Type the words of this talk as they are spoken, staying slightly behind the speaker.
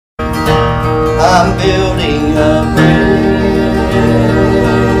I'm building a bridge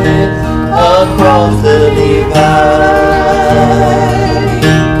across the divide.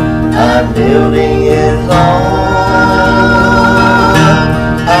 I'm building it long,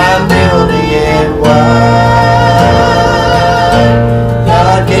 I'm building it wide.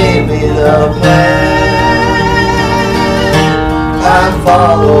 God gave me the plan, I'm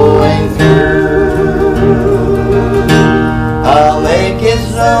following through. I'll make it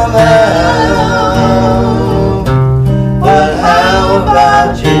somehow, but how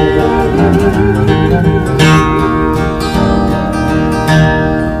about you?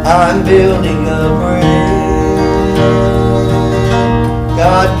 I'm building a bridge,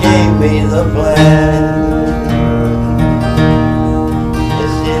 God gave me the plan.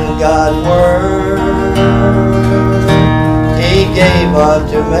 It's in God's word, He gave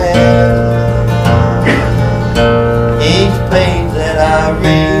unto man. Each page that I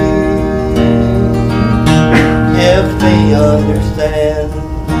read helps me understand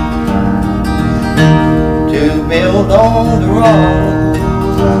to build on the rock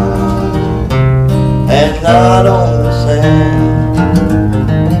and not on the sand.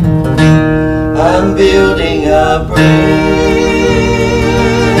 I'm building a bridge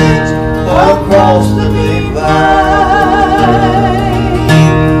across the divide.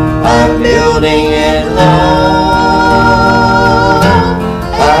 I'm building it long,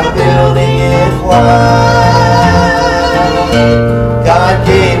 I'm building it wide. God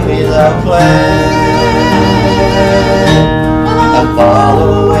gave me the plan, I'm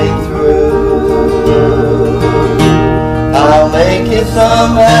following through. I'll make it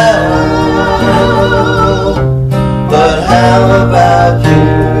somehow, but how about you?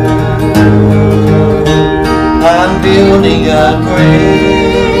 I'm building a bridge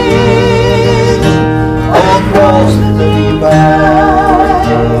across the divide.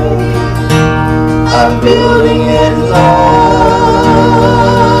 I'm building it long,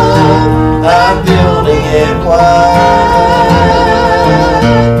 I'm building it wide.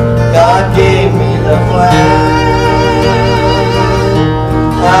 God gave me the plan,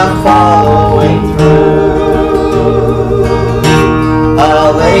 I'm following through.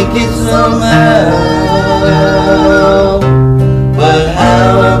 I'll make it somehow,